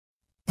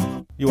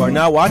You are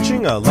now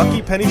watching a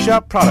Lucky Penny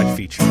Shop product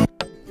feature.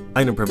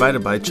 Item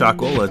provided by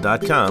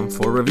Chalk-Ola.com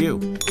for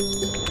review.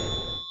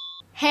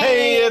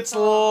 Hey, it's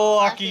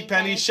Lucky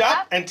Penny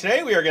Shop, and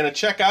today we are going to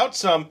check out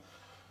some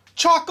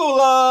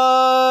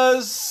Chalk-Olas.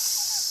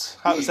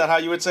 Is that how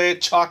you would say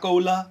it?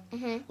 Chalk-Ola?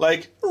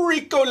 Like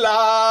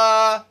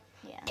Ricola.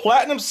 Yeah.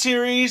 Platinum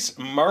Series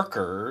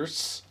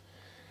markers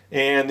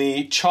and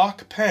the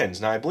chalk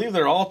pens. Now, I believe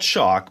they're all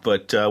chalk,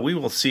 but we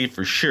will see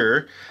for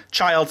sure.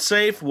 Child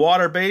safe,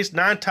 water-based,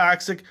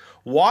 non-toxic,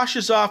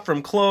 washes off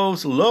from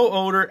clothes, low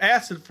odor,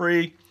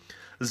 acid-free,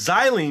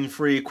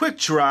 xylene-free, quick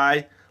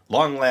dry,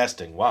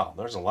 long-lasting. Wow,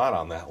 there's a lot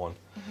on that one.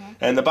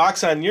 And the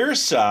box on your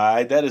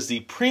side, that is the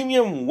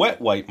premium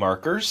wet wipe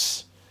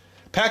markers.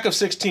 Pack of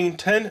 16,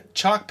 10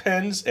 chalk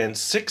pens, and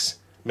 6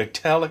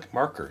 metallic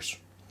markers.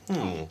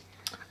 Now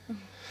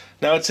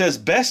it says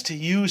best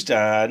used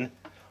on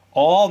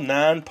all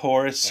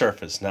non-porous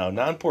surface. Now,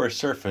 non-porous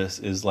surface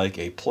is like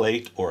a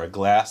plate or a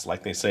glass,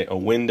 like they say, a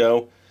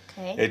window.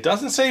 Okay. It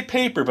doesn't say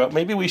paper, but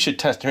maybe we should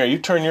test. Here, you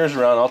turn yours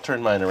around, I'll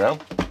turn mine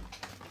around.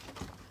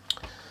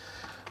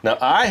 Now,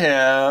 I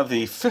have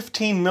the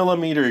 15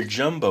 millimeter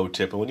jumbo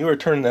tip, and when you were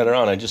turning that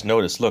around, I just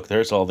noticed, look,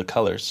 there's all the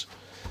colors.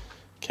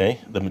 Okay,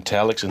 the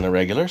metallics and the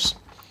regulars.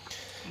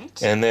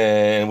 And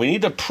then we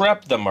need to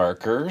prep the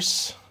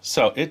markers.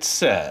 So it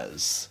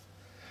says,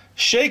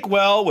 shake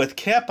well with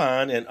cap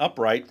on and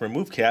upright,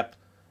 remove cap,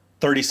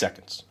 30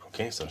 seconds.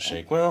 Okay, so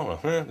shake well,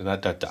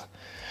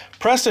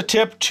 Press the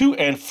tip to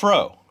and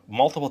fro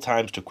multiple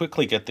times to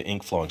quickly get the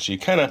ink flowing. So you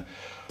kind of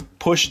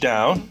push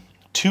down,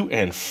 to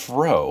and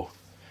fro.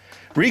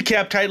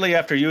 Recap tightly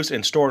after use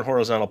and store in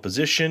horizontal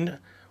position,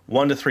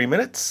 1 to 3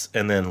 minutes,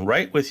 and then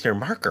write with your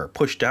marker.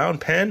 Push down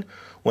pen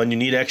when you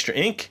need extra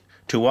ink.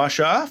 To wash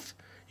off,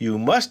 you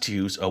must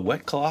use a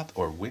wet cloth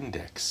or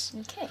Windex.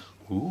 Okay.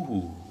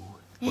 Ooh,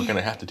 we're going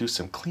to have to do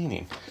some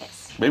cleaning.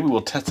 Yes. Maybe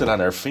we'll test it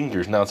on our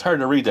fingers. Now, it's hard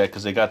to read that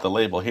because they got the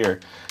label here.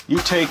 You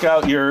take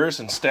out yours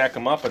and stack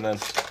them up, and then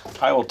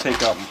I will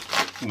take out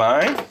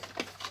mine.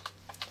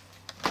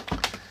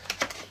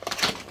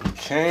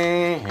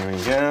 Okay, here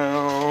we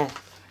go.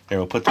 Here,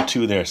 we'll put the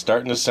 2 there.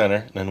 Start in the center,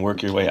 and then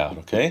work your way out,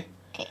 okay?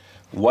 Okay.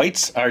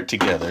 Whites are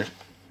together.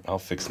 I'll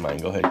fix mine.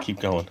 Go ahead, keep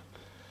going.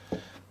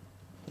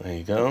 There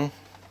you go.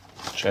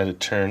 Try to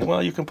turn.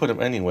 Well, you can put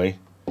them any way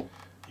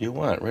you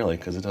want, really,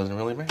 because it doesn't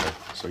really matter.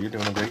 So you're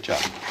doing a great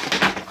job.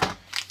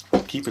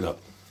 Keep it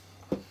up.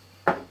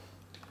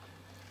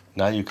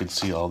 Now you can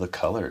see all the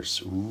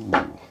colors. Ooh,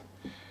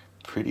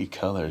 pretty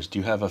colors. Do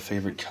you have a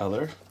favorite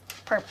color?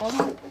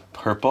 Purple.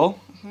 Purple?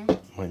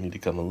 Might need to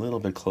come a little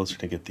bit closer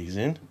to get these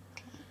in.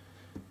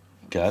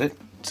 Got it?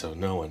 So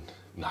no one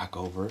knock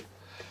over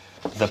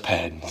the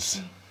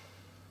pens.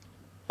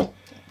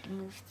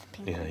 Move the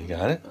pink Yeah, you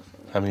got it?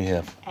 How many you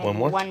have? One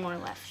more? One more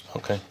left.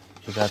 Okay.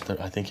 You got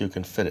the, I think you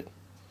can fit it.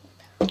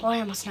 Oh, I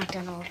almost knocked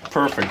down all of it.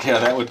 Perfect. Yeah,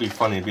 that would be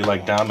funny. It'd be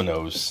like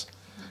dominoes.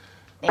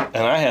 There.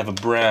 And I have a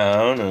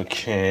brown.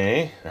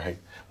 Okay. All right.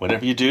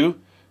 Whatever you do,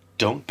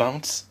 don't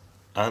bounce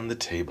on the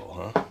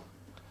table, huh?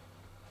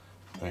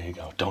 There you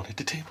go. Don't hit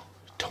the table.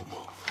 Don't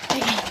move.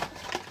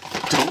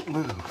 Don't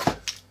move.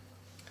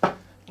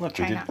 Look,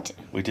 Try not to.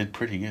 we did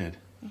pretty good.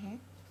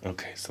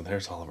 Okay, so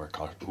there's all of our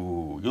colors.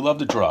 Ooh, you love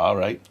to draw,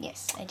 right?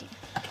 Yes, I do.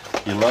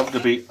 You love to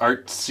be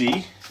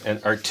artsy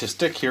and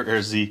artistic. Here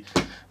is the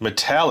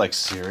metallic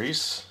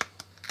series.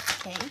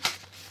 Okay.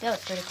 They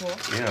look pretty cool.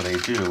 Yeah, they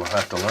do. We'll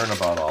have to learn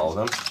about all of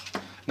them.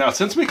 Now,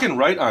 since we can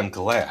write on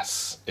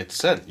glass, it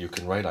said you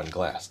can write on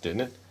glass,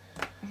 didn't it?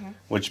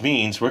 Which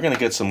means we're going to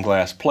get some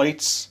glass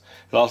plates.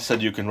 It also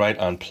said you can write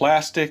on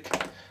plastic.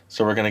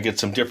 So we're going to get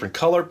some different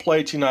color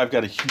plates. You know, I've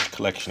got a huge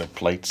collection of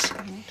plates.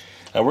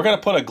 And we're going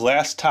to put a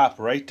glass top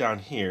right down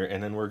here,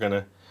 and then we're going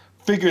to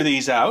figure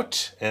these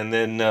out and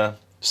then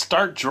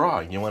start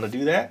drawing. You want to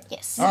do that?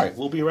 Yes. All right,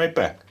 we'll be right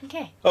back.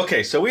 Okay.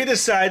 Okay, so we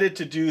decided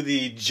to do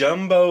the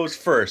jumbos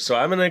first. So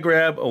I'm going to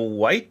grab a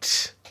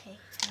white. Okay.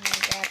 I'm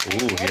gonna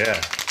grab Ooh, my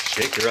yeah.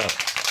 Shake her up.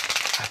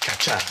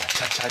 Cha-cha-cha,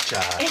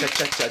 cha-cha-cha,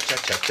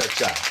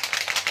 cha-cha-cha-cha-cha-cha.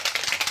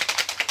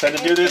 Try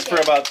to do this for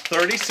about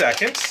 30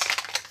 seconds.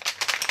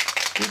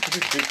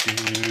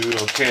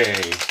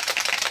 Okay.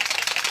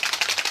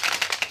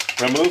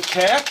 Remove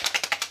cap.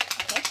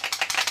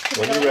 Okay.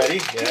 When you're ready.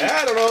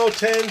 Yeah, I don't know.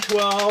 10,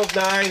 12,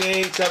 9,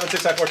 8, 7,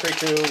 6, 5, 4,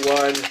 3, 2,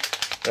 1.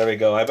 There we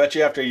go. I bet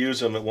you after you use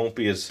them, it won't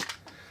be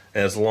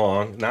as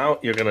long. Now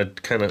you're going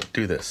to kind of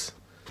do this.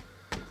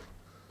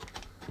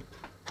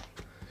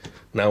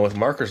 Now with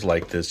markers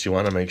like this, you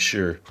want to make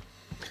sure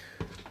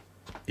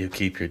you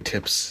keep your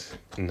tips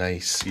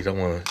nice. You don't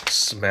want to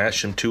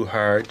smash them too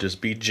hard.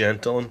 Just be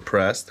gentle and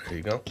press. There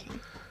you go.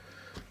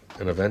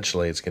 And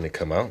eventually it's going to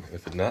come out.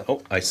 If it not,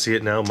 oh, I see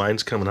it now.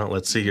 Mine's coming out.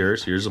 Let's see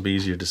yours. Yours will be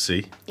easier to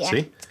see. Yeah, see?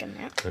 it's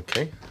coming out.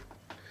 Okay.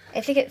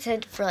 I think it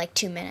said for like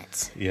 2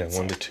 minutes. Yeah,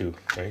 1 to 2,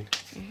 right?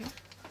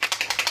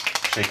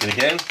 Shake it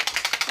again.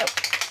 Nope.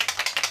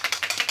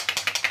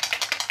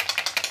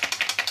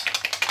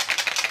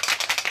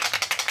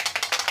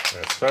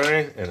 That's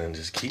fine. And then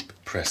just keep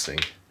pressing.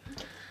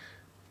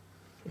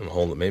 And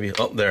hold it maybe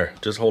up there.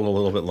 Just hold it a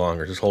little bit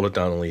longer. Just hold it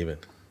down and leave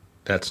it.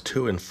 That's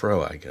to and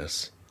fro, I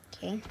guess.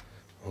 Okay.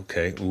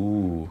 Okay.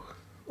 Ooh.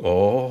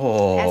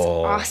 Oh. That's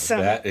awesome.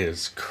 That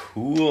is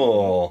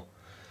cool.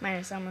 Mine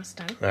is almost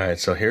done. All right,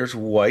 so here's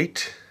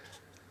white.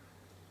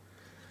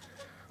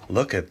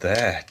 Look at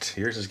that.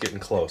 Yours is getting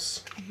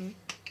close.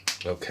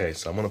 Okay,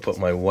 so I'm going to put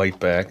my white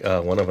back.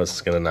 One of us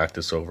is going to knock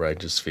this over. I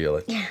just feel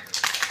it. Yeah.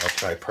 I'll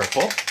try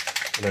purple.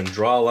 And then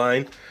draw a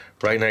line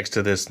right next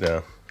to this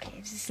now. Okay,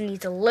 this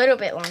needs a little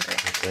bit longer.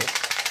 Okay.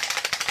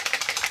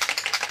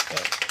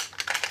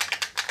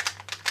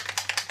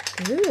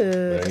 Ooh,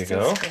 There you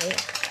go.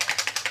 Great.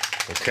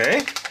 Okay.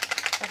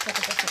 That's like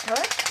a different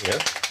color.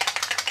 Yep.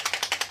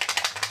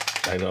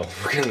 I know.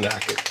 We're going to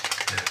knock it.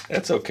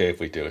 That's okay if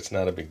we do. It's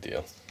not a big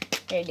deal.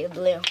 Here, do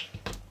blue.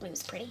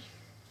 Blue's pretty.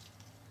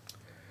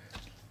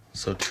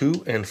 So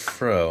to and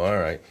fro. All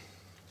right.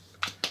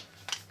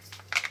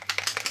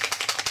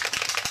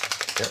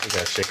 Yep, we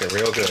got to shake it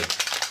real good.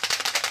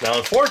 Now,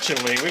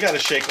 unfortunately, we got to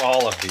shake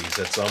all of these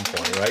at some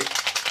point, right?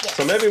 Yes.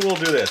 So maybe we'll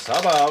do this. How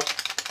about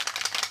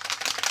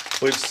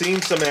we've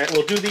seen some,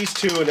 we'll do these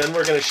two, and then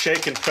we're going to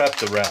shake and prep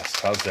the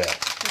rest. How's that?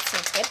 That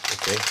sounds good.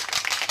 Okay.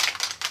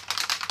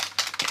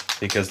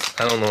 Because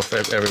I don't know if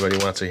everybody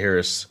wants to hear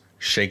us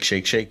shake,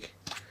 shake, shake.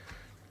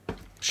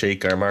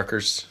 Shake our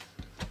markers.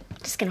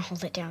 Just gonna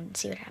hold it down and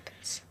see what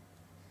happens.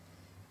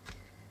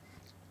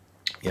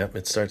 Yep,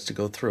 it starts to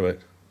go through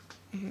it.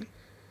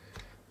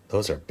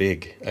 Those are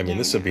big. I mean,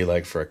 this would be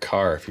like for a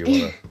car if you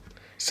want to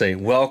say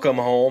welcome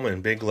home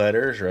in big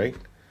letters, right?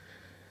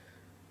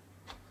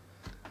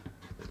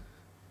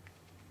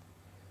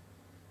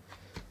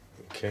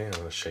 Okay, I'm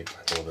going to shake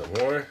a little bit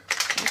more.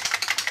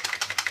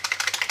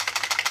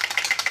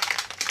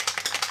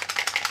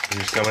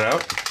 Yours coming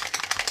out?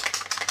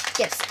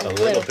 Yes, A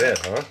little bit,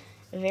 huh?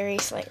 Very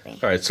slightly.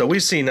 All right, so we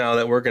see now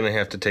that we're going to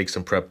have to take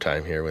some prep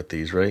time here with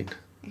these, right?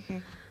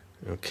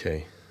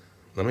 Okay.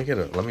 Let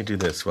me do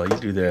this. While you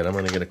do that, I'm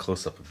going to get a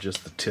close-up of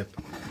just the tip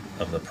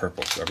of the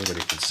purple so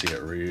everybody can see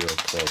it real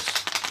close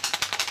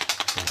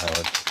and how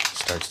it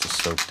starts to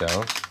soak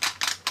down.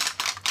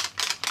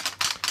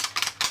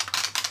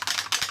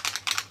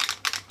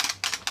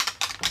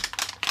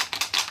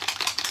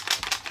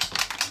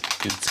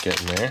 It's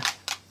getting there.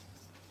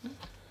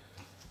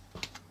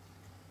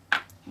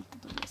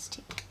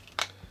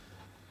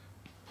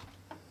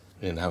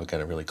 And now we got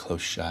a really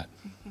close shot.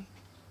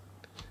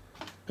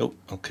 Oh,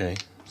 okay.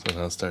 So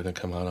now it's starting to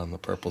come out on the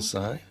purple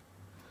side.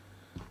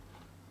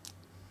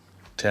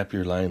 Tap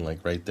your line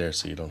like right there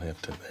so you don't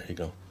have to. There you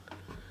go.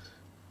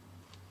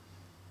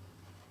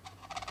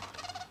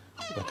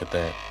 Look at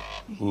that.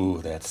 Ooh,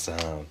 that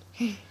sound.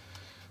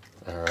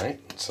 All right,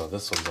 so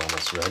this one's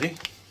almost ready.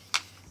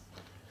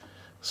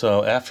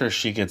 So after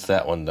she gets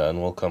that one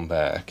done, we'll come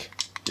back.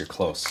 You're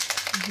close.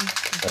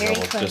 And then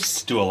we'll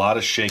just do a lot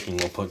of shaking.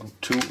 We'll put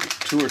two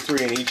or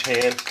three in each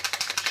hand.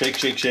 Shake,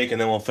 shake, shake,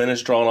 and then we'll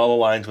finish drawing all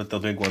the lines with the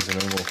big ones,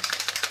 and then we'll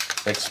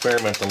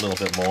experiment a little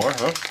bit more,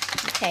 huh?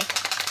 Okay.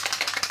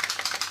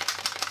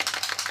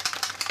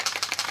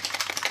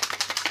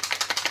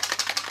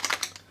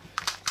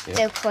 Yeah.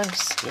 So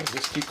close. Yeah,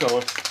 just keep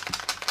going.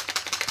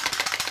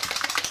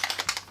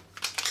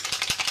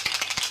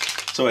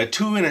 So at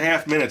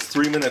 2.5 minutes,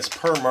 3 minutes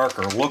per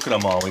marker, look at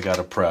them all. We got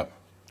to prep.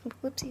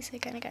 Whoopsies, I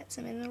kind of got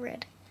some in the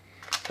red.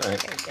 All right.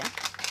 There we go.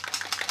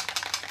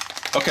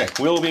 Okay,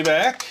 we'll be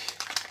back.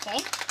 Okay.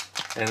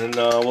 And then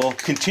we'll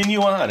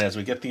continue on as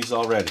we get these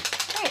all ready.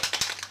 Great.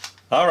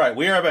 All right,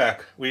 we are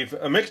back. We've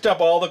mixed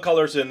up all the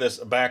colors in this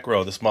back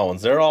row, the small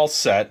ones. They're all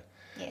set.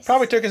 Yes.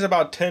 Probably took us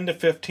about 10 to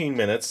 15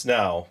 minutes.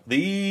 Now,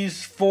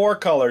 these 4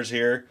 colors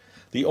here,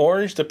 the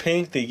orange, the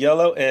pink, the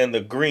yellow, and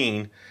the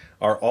green,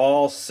 are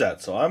all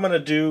set. So I'm going to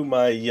do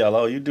my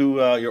yellow. You do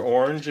your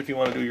orange if you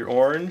want to do your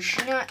orange.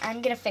 You know what?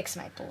 I'm going to fix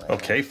my blue.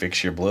 Okay,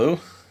 fix your blue.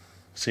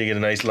 So you get a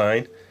nice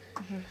line.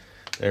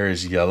 There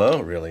is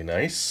yellow. Really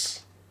nice.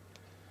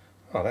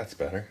 Oh, that's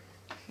better.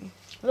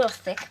 A little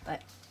thick,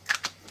 but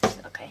it's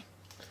okay.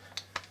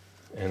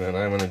 And then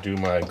I'm going to do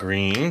my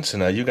green. So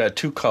now you got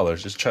 2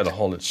 colors. Just try to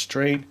hold it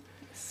straight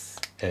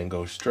and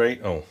go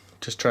straight. Oh,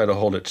 just try to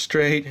hold it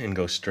straight and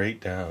go straight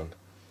down.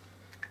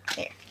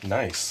 There.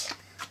 Nice.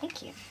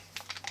 Thank you.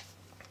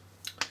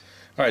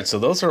 All right, so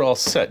those are all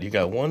set. You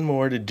got one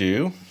more to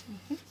do.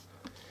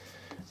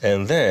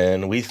 And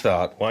then we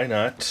thought, why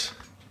not?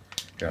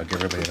 Here, I'll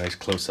give everybody a nice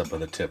close-up of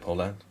the tip.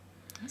 Hold on.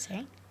 That's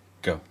right.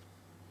 Go.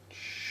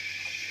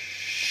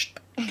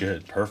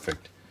 Good,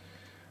 perfect.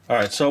 All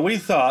right, so we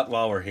thought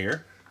while we're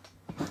here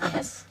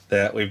Yes.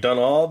 that we've done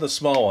all the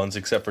small ones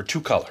except for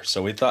 2 colors.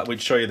 So we thought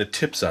we'd show you the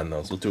tips on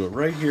those. We'll do it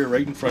right here,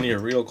 right in front of you,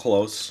 real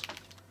close.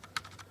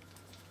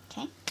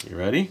 Okay. You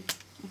ready?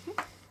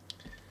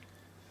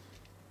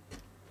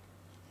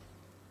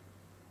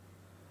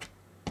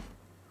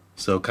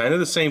 So kind of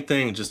the same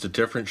thing, just a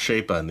different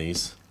shape on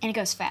these. And it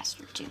goes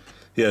faster, too.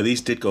 Yeah,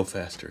 these did go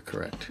faster,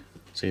 correct.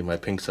 See, my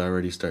pink's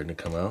already starting to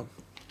come out.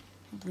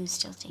 Blue's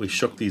still taking We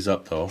shook these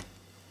up, though.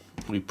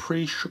 We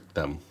pre-shook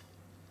them.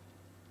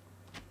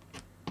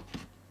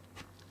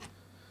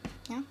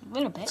 Yeah, a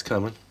little bit. It's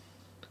coming.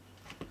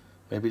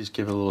 Maybe just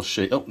give it a little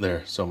shake. Oh,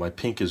 there. So my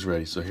pink is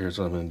ready. So here's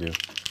what I'm going to do.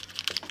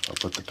 I'll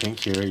put the pink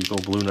here. You go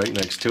blue right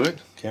next to it.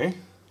 Okay?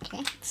 Okay,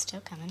 it's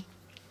still coming.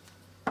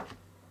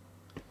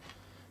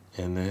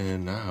 And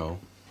then now,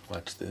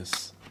 watch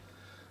this.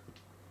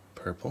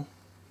 Purple.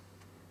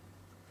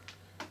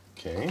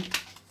 Okay.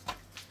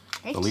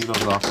 Right. I'll leave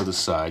those off to the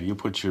side. You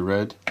put your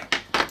red.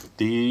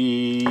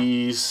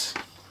 These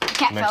Cat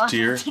fell next off to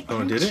your... the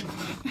Oh, did it?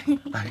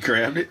 I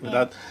grabbed it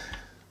without...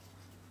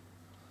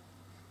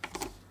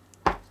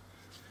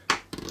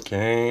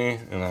 Okay,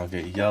 and I'll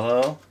get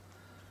yellow.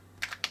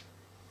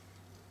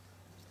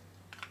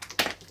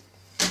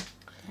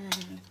 And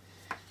then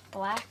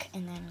black,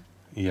 and then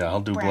Yeah,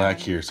 I'll do brown. black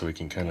here so we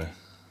can kind of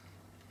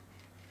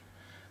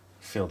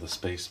fill the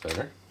space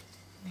better.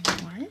 And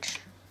then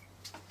orange.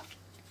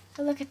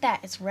 Oh, look at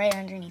that. It's right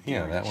underneath the Yeah,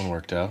 orange. that one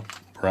worked out.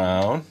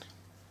 Brown.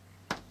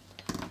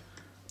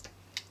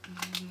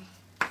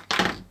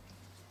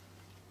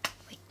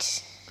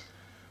 Wait.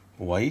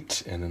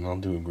 White, and then I'll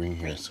do a green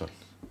here. So,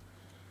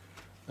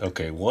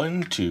 okay,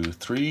 1, 2,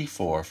 3,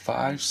 4,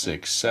 5,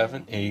 6,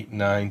 7, 8,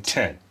 9,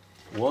 10.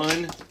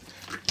 1,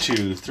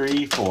 2,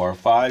 3, 4,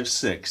 5,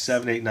 6,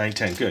 7, 8, 9,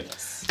 10. Good.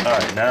 Yes. All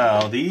right,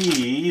 now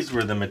these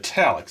were the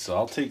metallics. So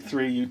I'll take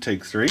 3, you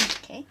take 3.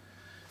 Okay.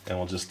 And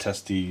we'll just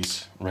test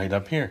these right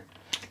up here.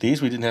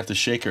 These we didn't have to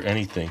shake or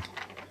anything.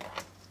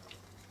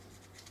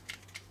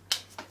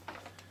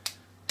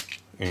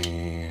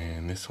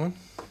 And this one.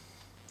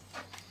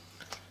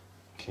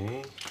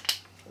 Okay.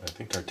 I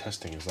think our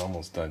testing is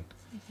almost done.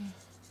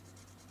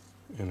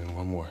 And then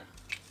one more.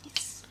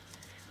 Yes.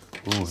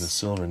 Ooh, the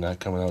silver not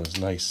coming out as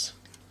nice.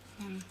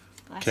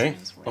 Last Okay.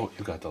 one is white. Oh,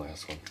 you got the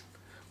last one.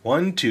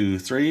 1, 2,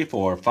 3,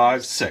 4,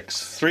 5,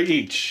 6. 3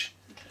 each.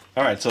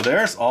 All right, so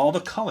there's all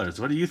the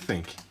colors. What do you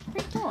think?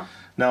 Pretty cool.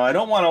 Now, I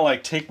don't want to,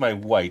 like, take my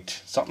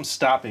white. Something's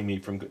stopping me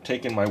from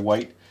taking my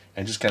white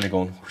and just kind of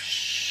going,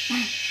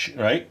 whoosh,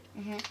 right?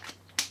 Mm-hmm.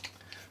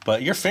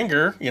 But your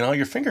finger, you know,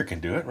 your finger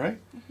can do it, right?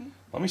 Mm-hmm.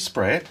 Let me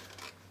spray it.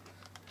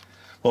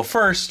 Well,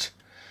 first,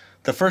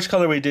 the first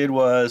color we did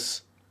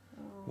was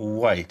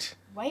white.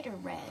 White or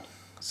red?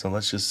 So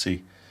let's just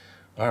see.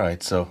 All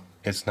right, so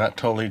it's not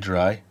totally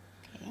dry.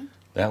 Okay.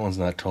 That one's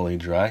not totally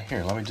dry.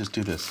 Here, let me just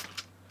do this.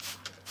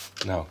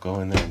 Now, go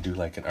in there and do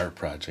like an art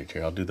project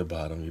here. I'll do the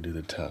bottom, you do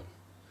the top.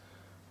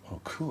 Oh,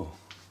 cool.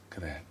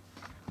 Look at that.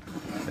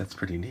 That's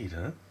pretty neat,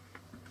 huh?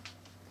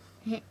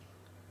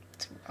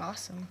 It's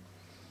awesome.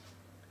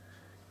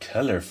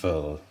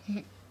 Colorful.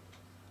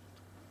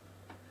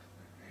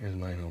 Here's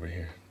mine over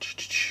here.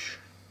 It's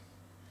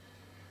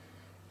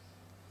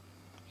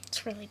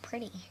really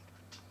pretty.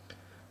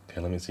 Okay,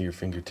 let me see your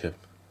fingertip.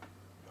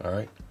 All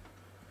right.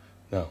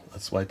 Now,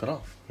 let's wipe it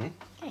off. Okay.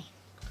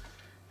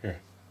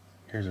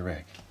 Here's a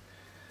rag.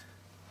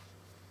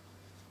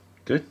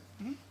 Good?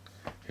 Mm-hmm.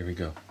 Here we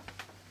go.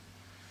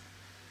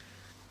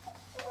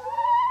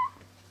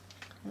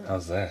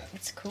 How's that?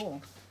 It's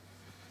cool.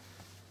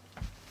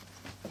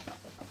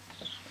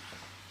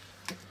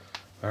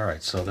 All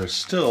right, so there's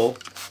still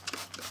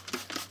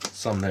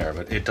some there,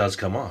 but it does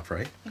come off,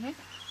 right? Mm-hmm.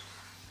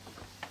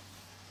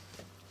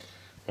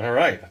 All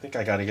right, I think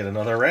I got to get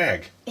another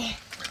rag.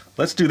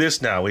 Let's do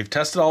this now. We've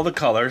tested all the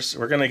colors.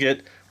 We're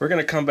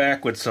gonna come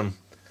back with some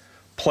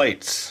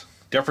plates,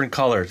 different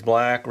colors: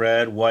 black,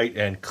 red, white,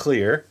 and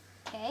clear.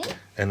 Okay.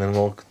 And then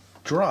we'll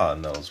draw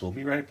on those. We'll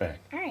be right back.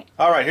 All right.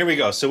 All right, here we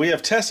go. So we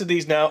have tested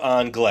these now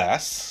on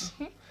glass.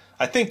 Mm-hmm.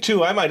 I think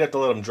too, I might have to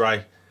let them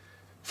dry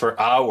for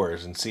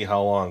hours and see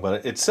how long,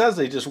 but it says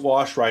they just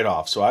wash right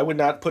off. So I would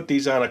not put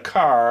these on a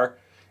car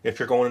if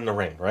you're going in the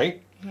rain,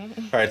 right?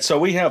 Mm-hmm. All right, so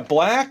we have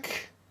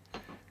black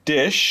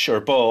dish or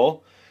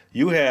bowl.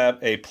 You have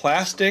a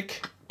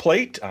plastic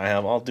plate.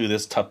 I'll do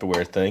this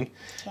Tupperware thing.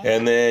 Okay.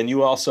 And then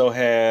you also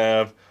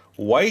have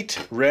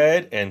white,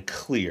 red, and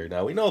clear.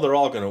 Now we know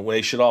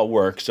they should all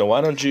work, so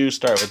why don't you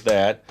start with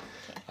that?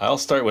 I'll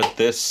start with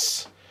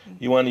this.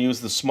 You want to use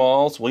the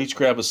smalls? We'll each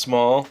grab a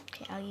small.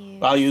 Okay,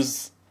 I'll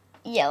use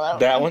yellow.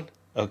 that one?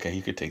 Okay,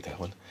 you could take that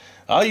one.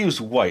 I'll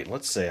use white.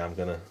 Let's say I'm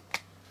going to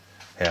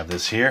have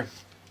this here.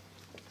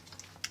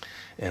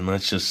 And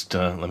let's just,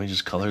 let me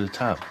just color the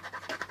top.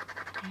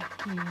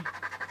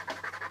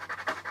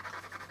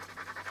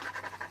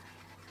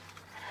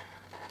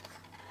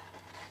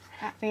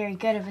 Not very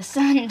good of a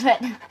son,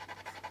 but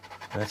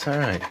That's all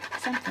right.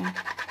 something.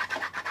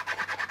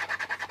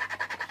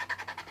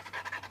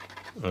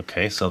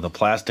 Okay, so the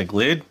plastic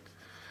lid.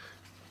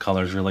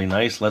 Color's really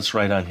nice. Let's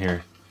write on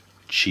here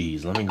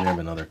cheese. Let me grab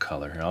another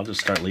color here. I'll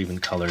just start leaving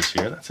colors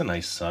here. That's a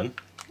nice sun.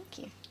 Thank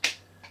you.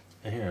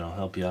 And here, I'll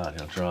help you out.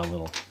 I'll draw a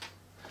little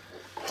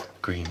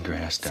green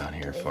grass down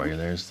here for you.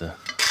 There's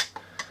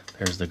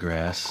the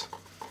grass.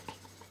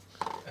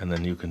 And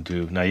then you can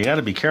do... Now, you got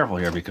to be careful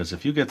here because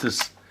if you get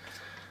this...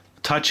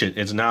 Touch it,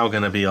 it's now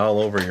going to be all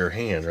over your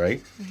hand,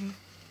 right? Mm-hmm.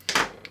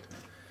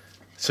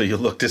 So you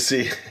look to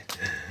see...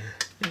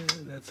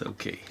 That's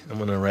okay. I'm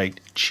going to write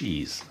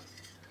cheese.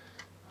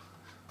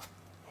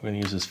 We're going to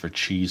use this for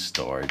cheese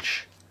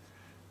storage.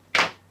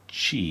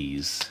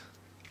 Cheese.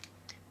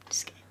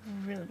 Just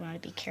really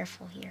want to be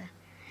careful here.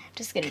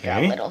 Just gonna draw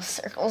little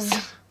circles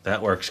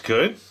That works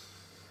good.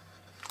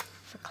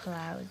 for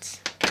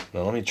clouds.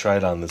 Now let me try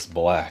it on this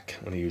black.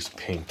 I'm going to use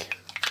pink.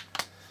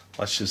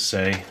 Let's just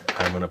say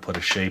I'm going to put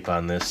a shape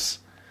on this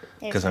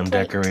because I'm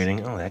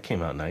decorating. Oh, that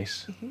came out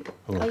nice. Oh,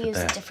 look I'll at use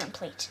a that. different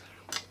plate.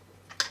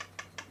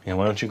 Yeah,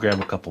 why don't you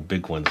grab a couple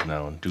big ones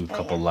now and do a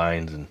couple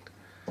lines and.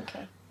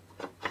 Okay.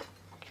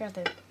 Draw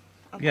the.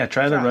 Yeah,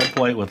 try the red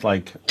plate with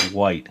like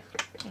white.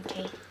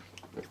 Okay.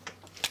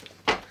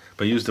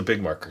 But use the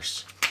big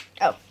markers.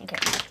 Oh, okay.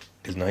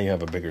 Because now you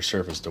have a bigger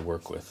surface to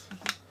work with.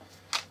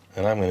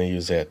 And I'm going to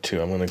use that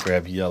too. I'm going to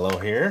grab yellow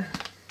here.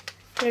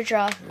 I'm gonna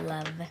draw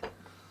love.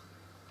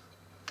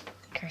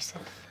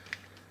 Cursive.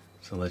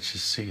 So let's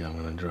just see. I'm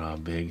going to draw a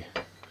big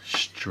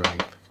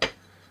stripe.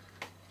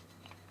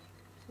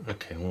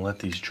 Okay, we'll let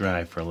these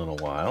dry for a little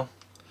while.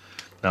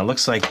 Now it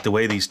looks like the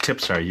way these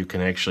tips are, you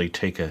can actually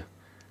take a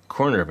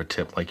corner of a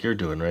tip like you're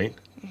doing, right?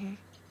 Mm-hmm.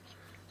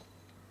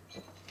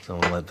 So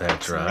we'll let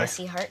that dry. It's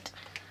a messy heart.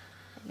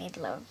 I made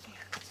love.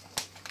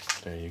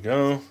 There you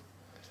go.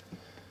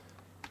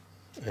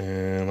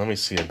 And let me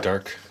see a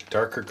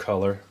darker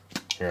color.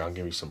 Here, I'll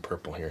give you some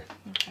purple here.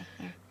 Okay,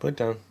 here. Put it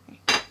down.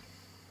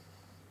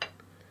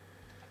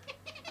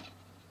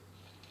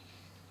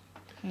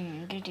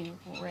 I'm gonna do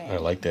red. I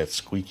like that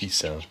squeaky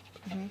sound.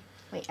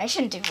 Wait, I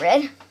shouldn't do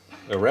red.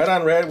 A red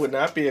on red would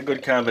not be a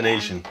good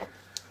combination.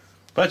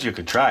 But you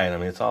could try it. I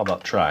mean, it's all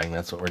about trying.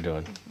 That's what we're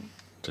doing.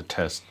 To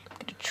test. I'm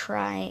gonna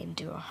try and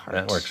do a heart.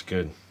 That works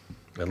good.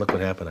 And look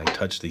what happened. I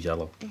touched the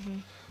yellow.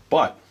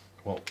 But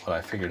what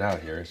I figured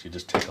out here is you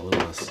just take a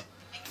little of this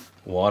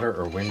water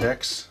or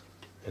Windex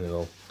and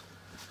it'll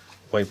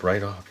wipe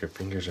right off. Your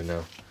fingers are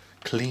now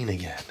clean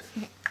again.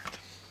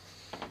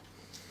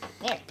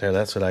 There,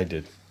 that's what I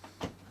did.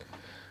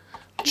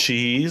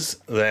 Cheese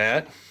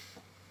that.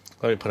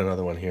 Let me put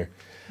another one here.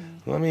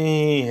 Let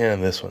me have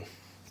this one.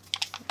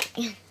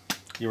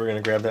 You were going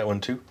to grab that one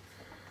too?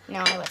 No,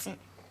 I wasn't.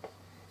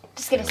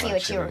 Just gonna Yeah, see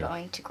what you were go.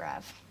 going to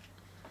grab.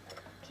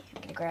 Okay,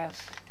 I'm gonna grab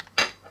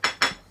a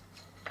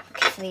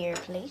clear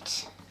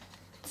plate.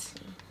 Let's see.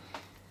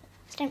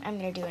 This time I'm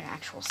gonna do an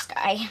actual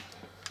sky.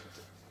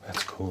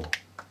 That's cool.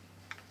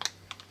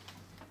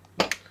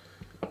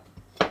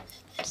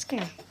 Just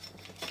gonna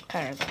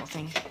color the whole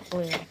thing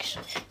blue,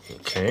 actually.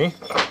 Okay.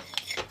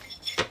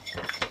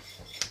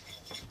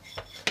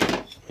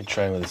 Let me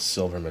try with a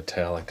silver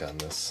metallic on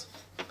this.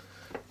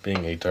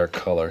 Being a dark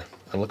color.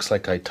 It looks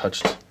like I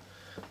touched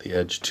the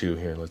edge too.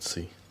 Here, let's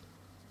see.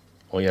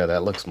 Oh yeah,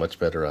 that looks much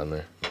better on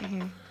there.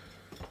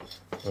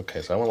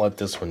 Okay, so I'm gonna let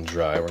this one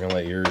dry. We're gonna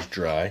let yours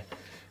dry.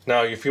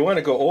 Now, if you want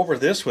to go over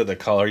this with a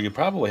color, you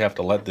probably have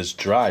to let this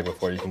dry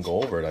before you can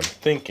go over it, I'm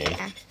thinking.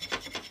 Yeah.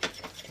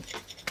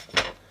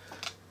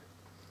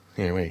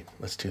 Here, wait,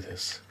 let's do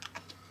this.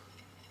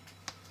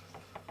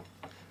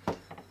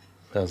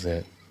 How's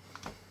that?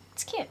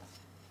 It's cute.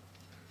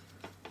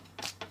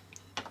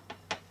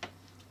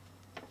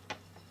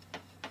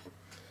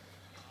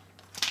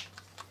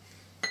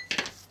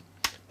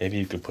 Maybe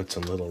you could put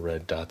some little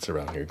red dots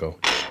around here. Go.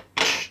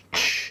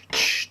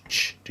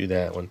 Do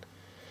that one.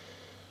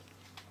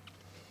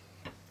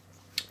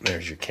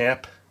 There's your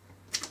cap.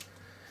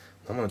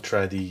 I'm going to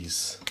try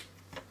these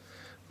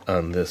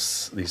on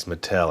these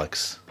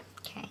metallics.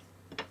 Okay.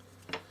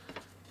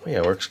 Oh,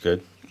 yeah, works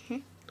good.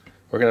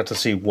 We're going to have to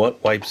see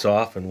what wipes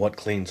off and what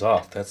cleans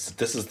off.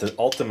 This is the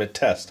ultimate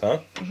test, huh?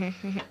 All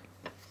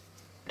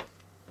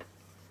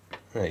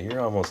right, you're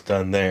almost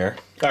done there.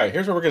 All right,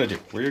 here's what we're going to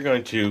do. We're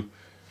going to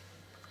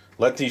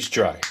let these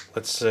dry.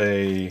 Let's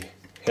say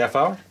half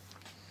hour?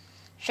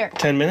 Sure.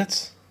 10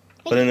 minutes?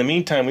 But in the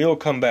meantime, we will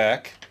come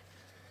back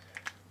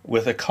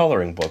with a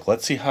coloring book.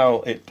 Let's see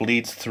how it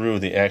bleeds through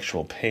the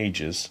actual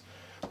pages.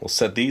 We'll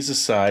set these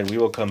aside. We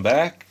will come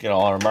back, get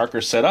all our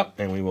markers set up,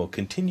 and we will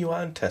continue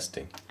on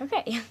testing.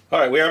 Okay. All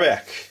right, we are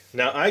back.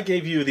 Now, I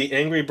gave you the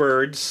Angry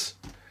Birds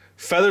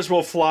Feathers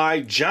Will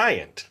Fly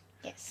Giant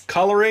Yes.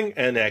 coloring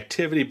and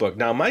activity book.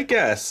 Now, my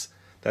guess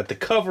that the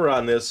cover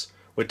on this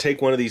would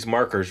take one of these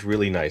markers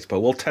really nice, but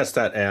we'll test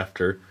that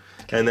after.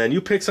 And then you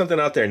pick something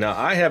out there. Now,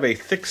 I have a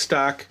thick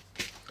stock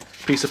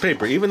piece of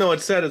paper. Even though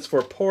it said it's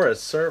for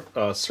porous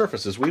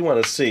surfaces, we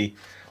want to see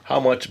how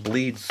much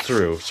bleeds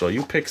through. So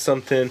you pick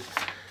something.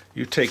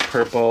 You take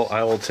purple.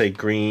 I will take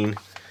green.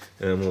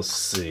 And we'll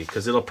see.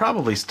 Because it'll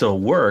probably still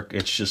work.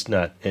 It's just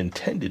not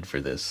intended for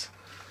this.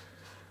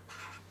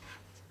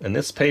 And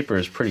this paper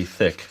is pretty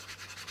thick.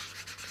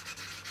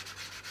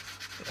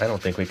 I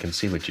don't think we can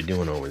see what you're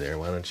doing over there.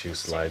 Why don't you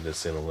slide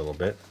this in a little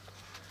bit?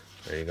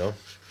 There you go.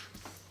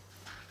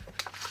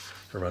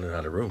 We're running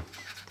out of room.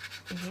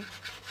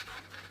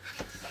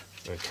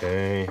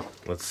 Okay,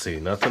 let's see.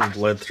 Nothing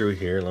bled through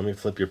here. Let me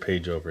flip your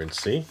page over and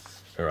see.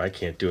 Or I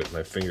can't do it.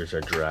 My fingers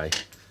are dry.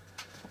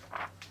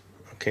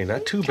 Okay,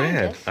 not too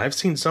bad. I've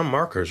seen some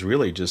markers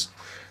really just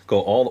go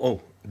all...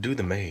 Oh, do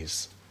the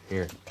maze.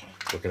 Here,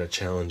 we're going to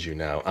challenge you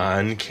now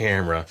on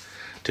camera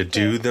to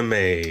do the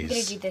maze. I'm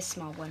gonna do this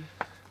small one.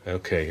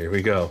 Okay, here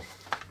we go.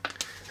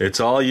 It's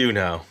all you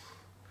now.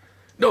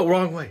 No,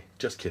 wrong way.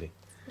 Just kidding.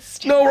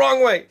 No,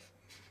 wrong way.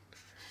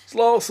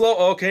 Slow, slow.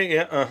 Okay,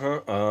 yeah,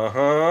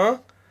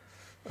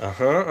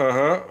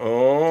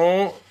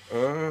 Oh,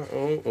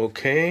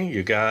 okay,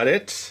 you got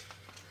it.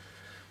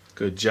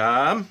 Good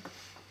job.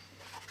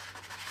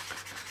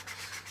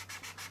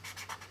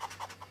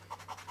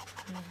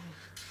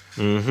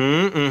 Yeah,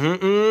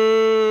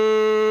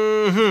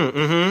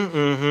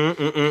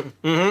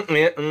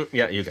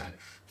 you got it.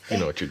 You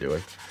know what you're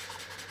doing.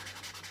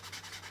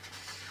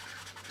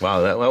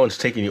 Wow, that one's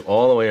taking you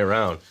all the way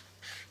around.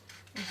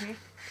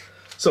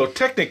 So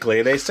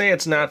technically, they say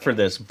it's not for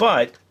this,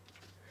 but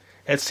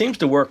it seems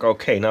to work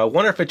okay. Now, I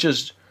wonder if it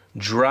just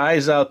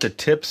dries out the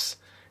tips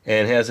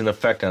and has an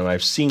effect on them.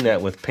 I've seen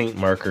that with paint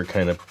marker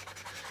kind of.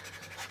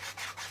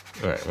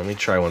 All right, let me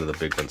try one of the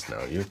big ones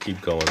now. You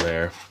keep going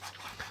there.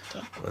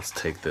 Okay. Let's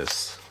take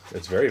this.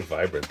 It's very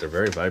vibrant. They're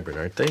very vibrant,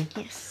 aren't they?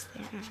 Yes,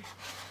 they are.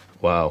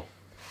 Wow.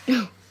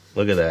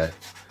 Look at that.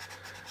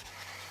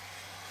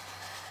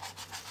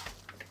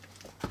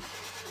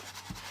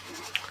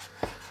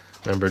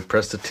 Remember to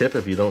press the tip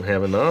if you don't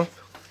have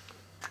enough.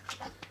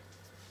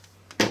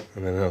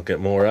 And then I'll get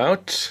more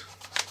out.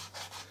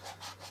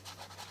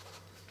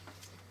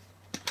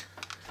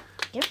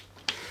 Yep.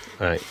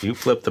 All right, you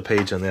flip the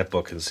page on that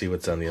book and see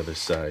what's on the other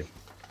side.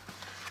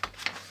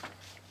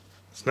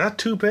 It's not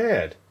too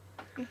bad.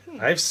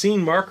 I've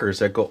seen markers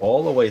that go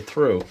all the way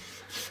through.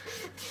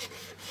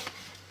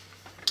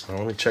 Well,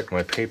 let me check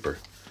my paper.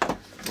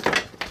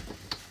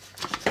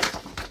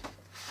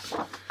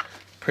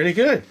 Pretty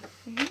good.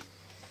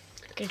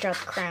 Good job,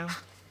 crown.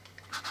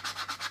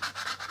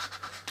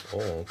 Oh,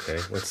 okay.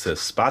 What's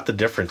this? Spot the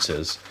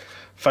differences.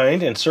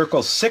 Find and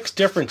circle 6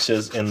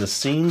 differences in the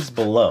scenes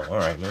below. All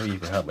right, maybe you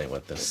can help me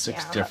with this.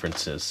 6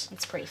 differences.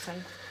 It's pretty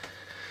fun.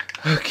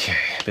 Okay,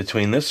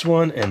 between this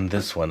one and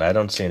this one, I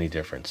don't see any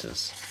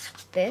differences.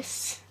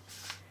 This.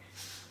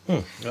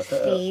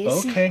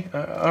 These. Okay,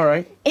 all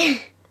right.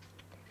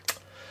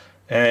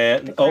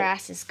 And the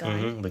grass is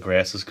gone. The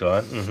grass is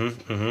gone.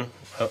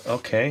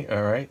 Okay,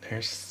 all right.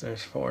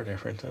 There's 4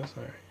 differences.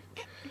 All right.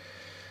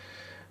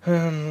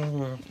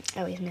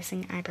 Oh, he's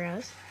missing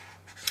eyebrows.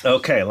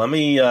 Okay, let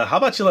me. How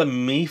about you let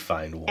me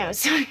find one? Oh,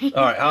 sorry.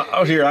 All right.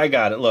 Oh, here I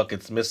got it. Look,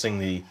 it's missing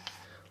the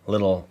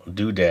little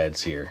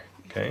doodads here.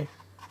 Okay.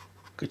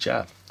 Good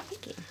job.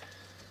 Thank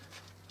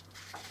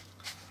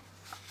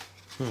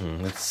you.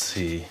 Let's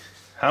see.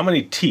 How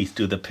many teeth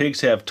do the pigs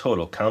have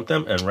total? Count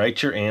them and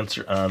write your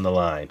answer on the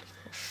line.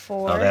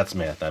 4. Oh, that's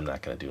math. I'm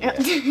not going to do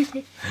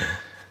that.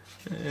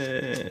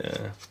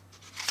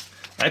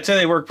 I'd say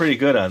they work pretty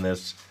good on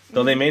this.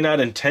 Though they may not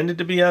intend it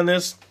to be on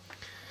this,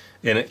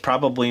 and it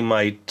probably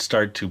might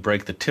start to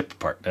break the tip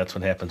apart. That's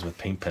what happens with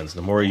paint pens.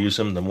 The more you use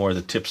them, the more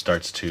the tip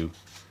starts to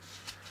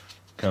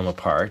come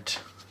apart.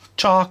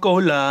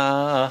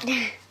 Chalk-Ola.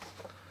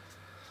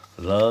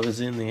 Love is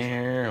in the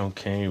air.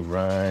 Okay,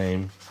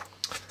 rhyme.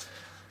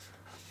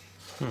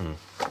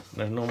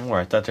 There's no more.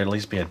 I thought there'd at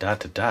least be a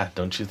dot to dot.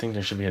 Don't you think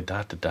there should be a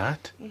dot to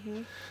dot?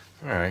 All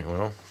right,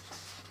 well.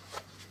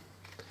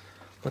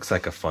 Looks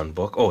like a fun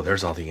book. Oh,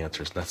 there's all the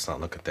answers. Let's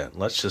not look at that.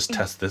 Let's just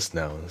test this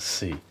now and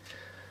see.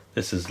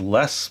 This is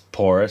less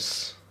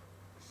porous.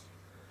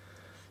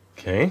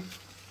 Okay.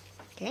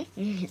 Okay.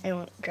 I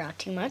won't draw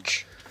too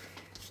much.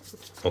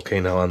 Okay,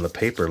 now on the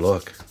paper,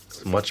 look.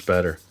 It's much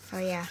better. Oh,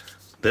 yeah.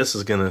 This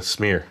is going to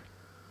smear.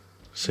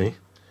 See?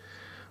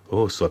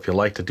 Oh, so if you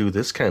like to do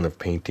this kind of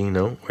painting, you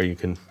know, where you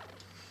can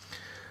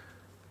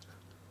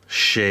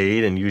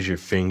shade and use your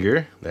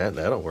finger,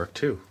 that'll work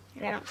too.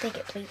 I don't think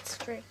it pleats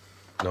through.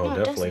 No,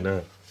 definitely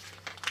not.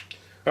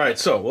 All right,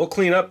 so we'll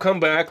clean up, come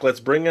back. Let's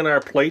bring in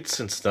our plates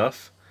and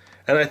stuff.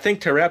 And I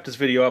think to wrap this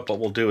video up, what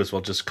we'll do is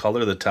we'll just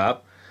color the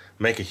top,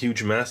 make a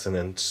huge mess, and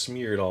then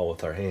smear it all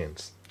with our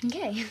hands.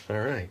 Okay. All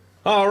right.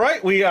 All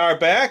right, we are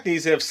back.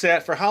 These have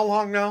sat for how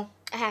long now?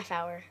 A half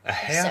hour. A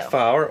half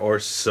hour or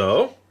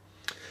so.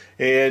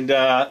 And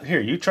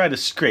here, you try to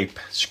scrape.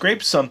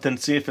 Scrape something,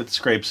 see if it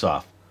scrapes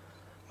off.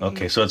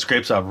 Okay, so it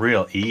scrapes off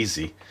real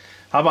easy.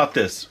 How about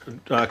this?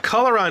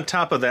 Color on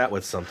top of that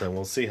with something.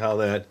 We'll see how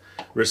that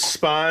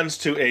responds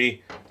to a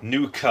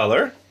new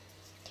color.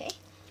 Okay.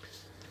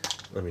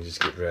 Let me just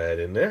get right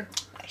in there.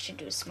 I should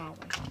do a small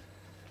one.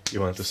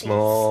 You want the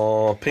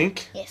small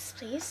pink? Yes,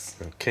 please.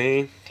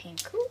 Okay.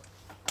 Pink.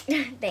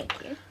 Thank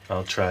you.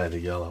 I'll try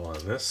the yellow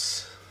on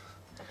this.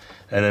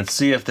 And then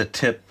see if the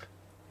tip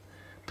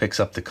picks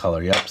up the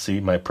color. Yep, see,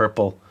 my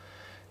purple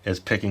is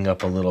picking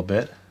up a little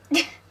bit.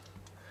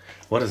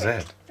 What is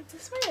that? It's a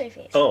smiley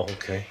face. Oh,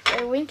 okay.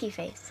 Or a winky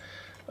face.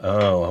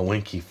 Oh, a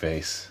winky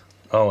face.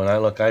 Oh,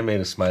 and I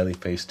made a smiley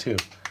face too.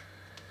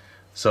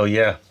 So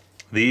yeah,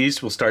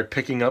 these will start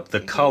picking up the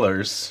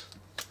colors.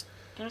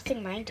 I don't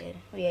think mine did.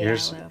 Oh, yeah,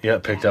 Yours, yeah,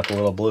 it picked up a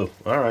little blue.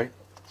 All right.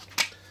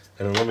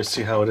 And then let me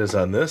see how it is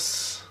on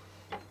this.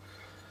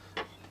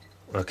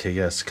 Okay,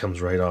 yes, it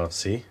comes right off,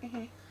 see?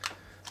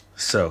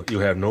 So you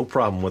have no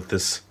problem with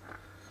this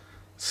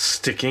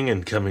sticking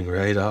and coming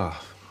right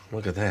off.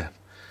 Look at that.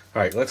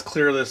 All right, let's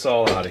clear this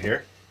all out of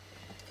here.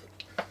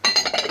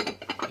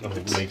 Let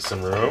me make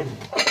some room.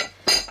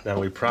 Now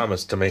we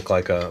promised to make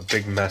like a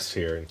big mess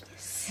here and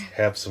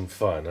Have some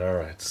fun. All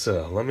right,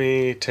 so let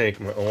me take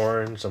my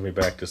orange. Let me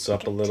back this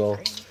up a little.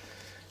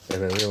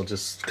 And then we'll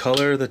just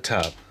color the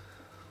top.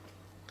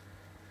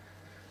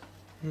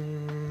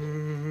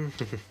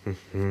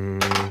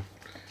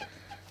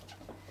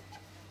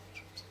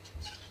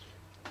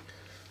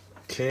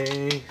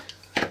 Okay.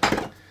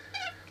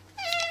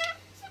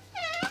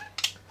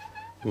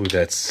 Ooh,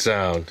 that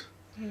sound.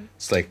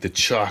 It's like the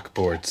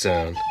chalkboard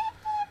sound.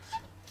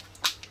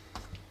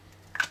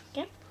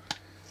 Yeah.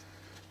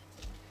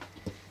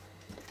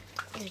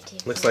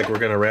 Looks like we're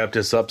going to wrap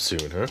this up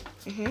soon, huh?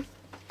 Mm-hmm.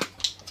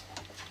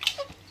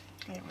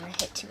 I don't want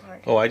to hit too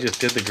hard. Oh, I just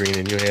did the green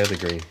and you had the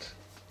green.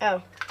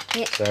 Oh.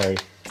 Yeah. Sorry.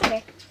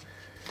 Okay.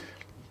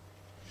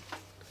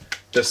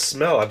 The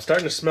smell, I'm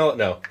starting to smell it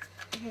now.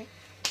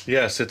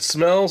 Yes, it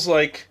smells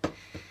like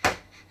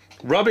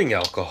rubbing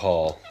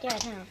alcohol. Yeah,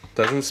 I know.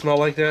 Doesn't it smell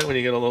like that when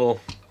you get a little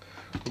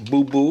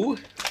boo-boo?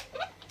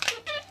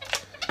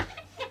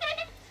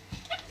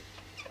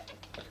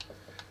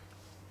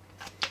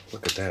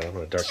 Look at that. I'm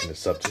going to darken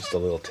this up just a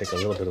little. Take a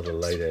little bit of the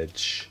light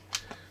edge.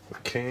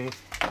 Okay.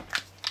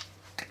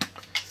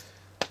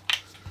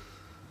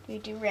 We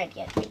do red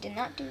yet. We did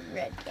not do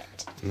red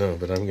yet. No,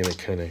 but I'm going to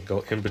kind of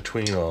go in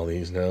between all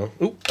these now.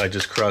 Oop, I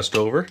just crossed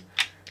over.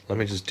 Let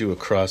me just do a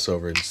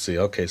crossover and see.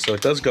 Okay, so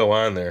it does go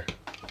on there.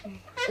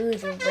 Ooh,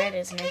 the red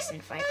is nice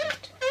and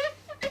vibrant.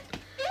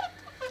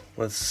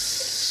 Let's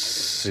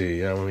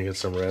see. I'm going to get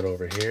some red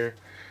over here.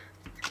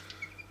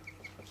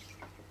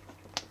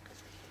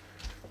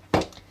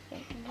 Okay,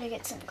 I'm going to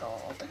get some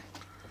gold.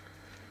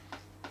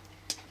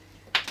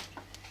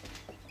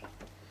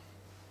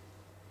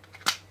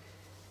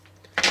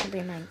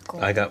 Be my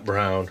gold. I got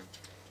brown.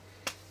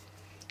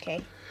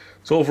 Okay.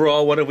 So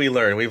overall, what did we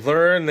learn? We've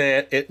learned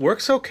that it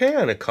works okay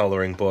on a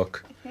coloring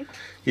book.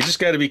 You just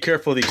got to be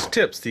careful of these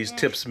tips. These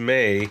tips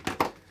may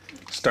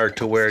start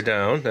to wear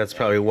down. That's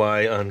probably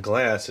why on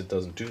glass it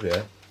doesn't do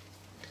that.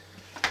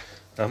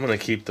 I'm going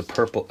to keep the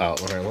purple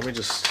out. All right, let me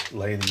just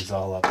lay these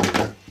all up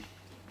here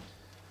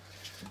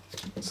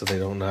so they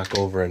don't knock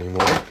over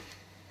anymore.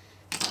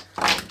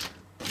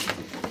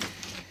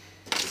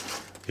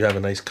 You have a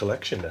nice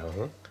collection now,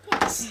 huh?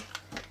 Yes.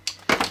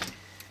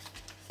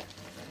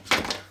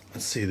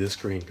 Let's see this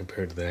green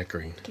compared to that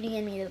green. Can you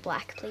give me the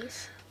black,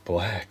 please?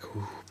 Black.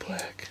 Ooh,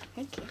 black.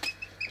 Thank you.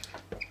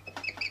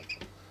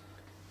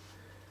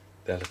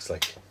 That looks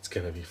like it's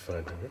going to be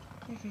fun,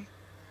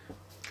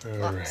 huh? All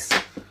Lots.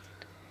 right.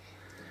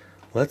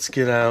 Let's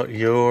get out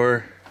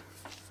your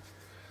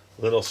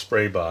little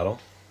spray bottle.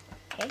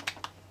 Okay.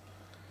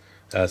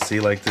 See,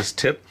 like this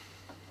tip?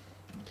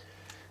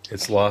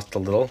 It's lost a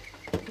little.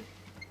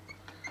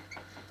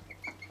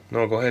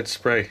 No, go ahead,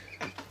 spray.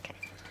 Okay.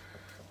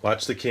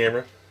 Watch the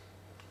camera.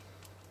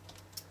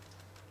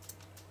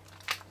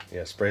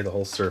 Yeah, spray the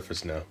whole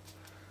surface now.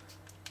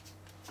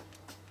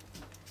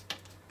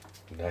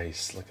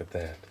 Nice, look at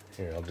that.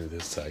 Here, I'll do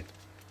this side.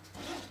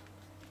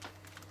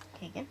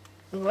 Okay, good.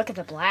 Ooh, look at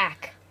the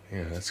black.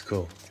 Yeah, that's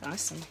cool. It's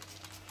awesome.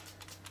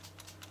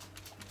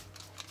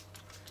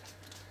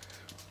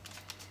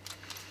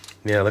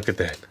 Yeah, look at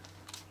that.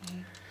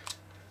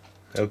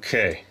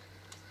 Okay.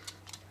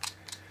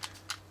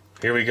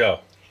 Here we go.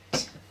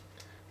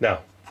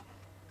 Now,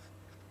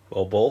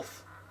 we'll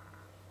both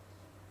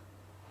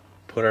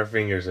put our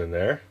fingers in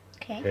there.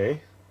 Okay.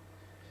 Okay.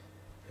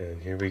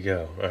 And here we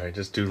go. All right,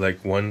 just do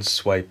like one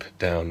swipe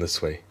down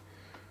this way.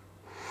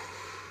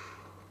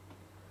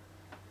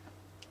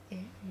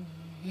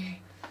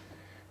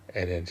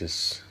 And then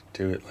just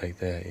do it like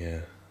that, yeah.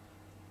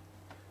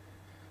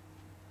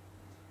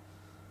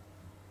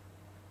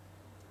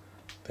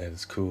 That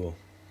is cool.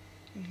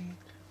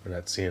 We're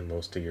not seeing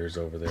most of yours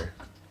over there.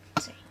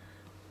 Sorry.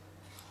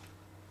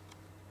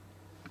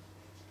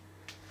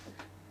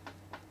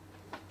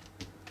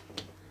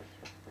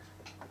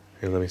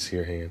 Here, let me see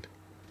your hand.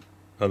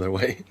 Other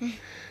way.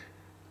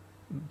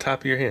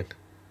 Top of your hand.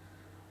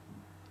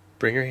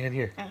 Bring your hand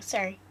here. Oh,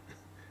 sorry.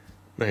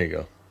 There you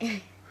go.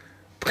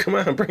 Come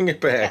on, bring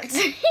it back.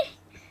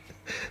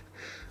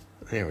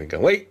 There we go.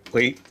 Wait,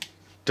 wait.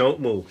 Don't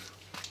move.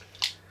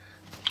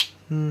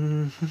 Hey,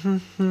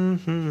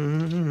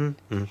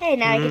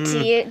 now I get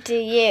to do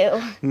you.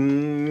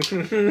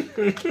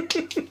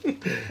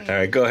 All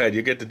right, go ahead.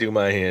 You get to do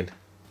my hand.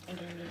 I'm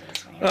gonna do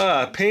this one.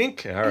 Ah,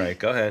 pink. All right,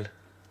 go ahead.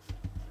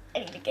 I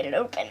need to get it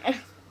open.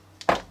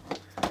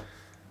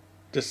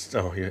 Just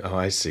oh,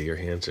 I see. Your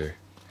hands are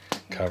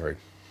covered.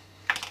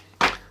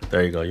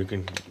 There you go. You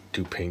can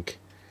do pink.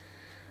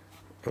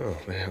 Oh,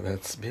 man,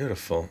 that's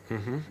beautiful.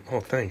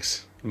 Oh,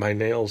 thanks. My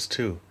nails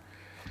too.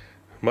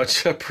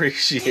 Much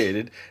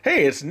appreciated.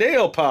 Hey, it's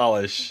nail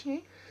polish.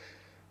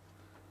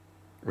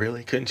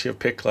 Really? Couldn't you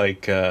pick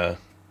like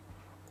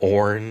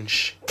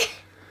orange?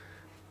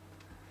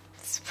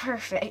 It's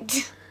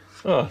perfect.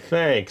 Oh,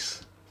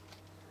 thanks.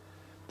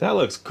 That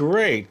looks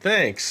great.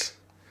 Thanks.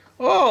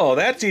 Oh,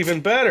 that's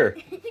even better.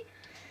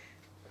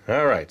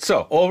 All right.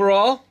 So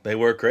overall, they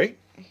work great.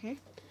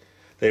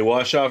 They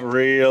wash off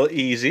real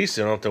easy,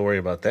 so you don't have to worry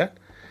about that.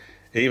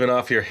 Even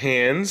off your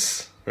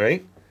hands,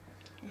 right?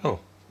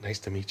 Oh, nice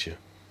to meet you.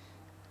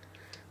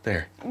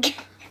 There.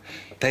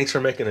 Thanks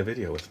for making a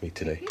video with me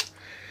today.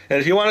 And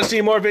if you want to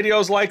see more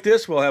videos like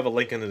this, we'll have a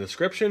link in the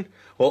description.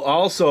 We'll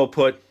also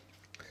put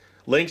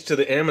links to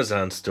the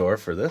Amazon store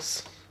for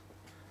this.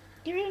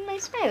 You ruined my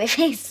smiley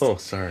face. Oh,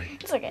 sorry.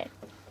 It's okay.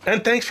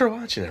 And thanks for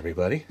watching,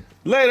 everybody.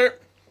 Later.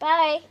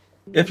 Bye.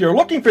 If you're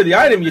looking for the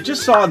item you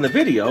just saw in the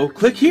video,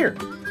 click here.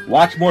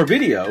 Watch more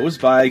videos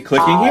by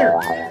clicking here.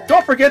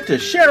 Don't forget to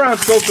share on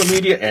social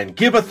media and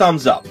give a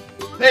thumbs up.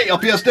 Hey,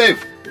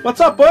 LPS-Dave. What's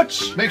up,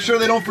 Butch? Make sure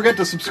they don't forget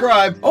to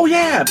subscribe. Oh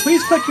yeah,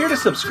 please click here to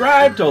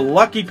subscribe to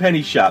Lucky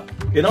Penny Shop.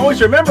 And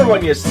always remember,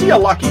 when you see a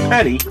lucky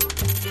penny,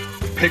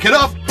 Pick it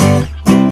up.